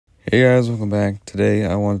Hey guys, welcome back. Today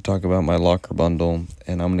I want to talk about my locker bundle,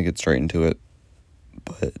 and I'm going to get straight into it.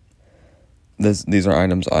 But these are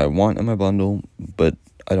items I want in my bundle, but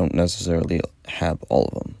I don't necessarily have all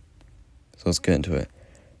of them. So let's get into it.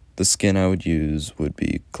 The skin I would use would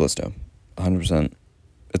be Callisto. 100%.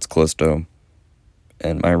 It's Callisto.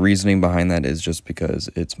 And my reasoning behind that is just because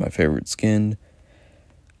it's my favorite skin,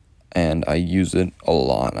 and I use it a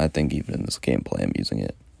lot. I think even in this gameplay I'm using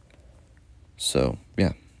it. So,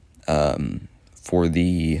 yeah. For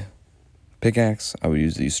the pickaxe, I would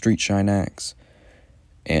use the Street Shine axe,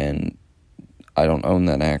 and I don't own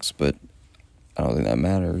that axe, but I don't think that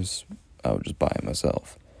matters. I would just buy it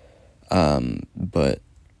myself. But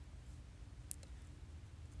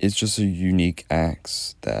it's just a unique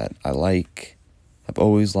axe that I like, have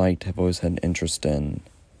always liked, have always had an interest in,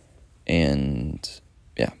 and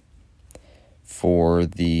yeah. For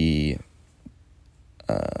the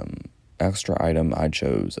extra item, I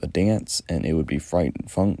chose a dance, and it would be Fright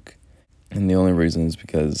and Funk. And the only reason is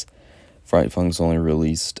because Fright Funk's only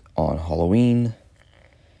released on Halloween,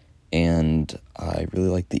 and I really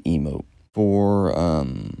like the emote. For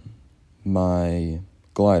my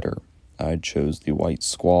glider, I chose the White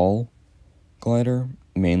Squall glider,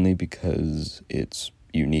 mainly because it's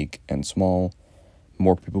unique and small.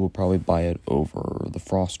 More people would probably buy it over the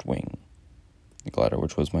Frostwing glider,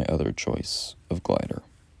 which was my other choice of glider.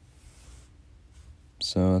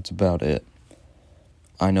 So that's about it.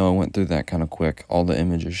 I know I went through that kind of quick. All the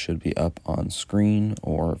images should be up on screen,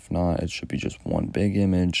 or if not, it should be just one big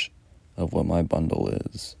image of what my bundle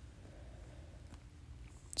is.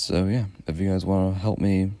 So yeah, if you guys want to help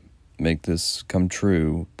me make this come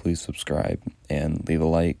true, please subscribe and leave a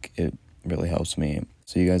like. It really helps me.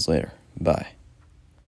 See you guys later. Bye.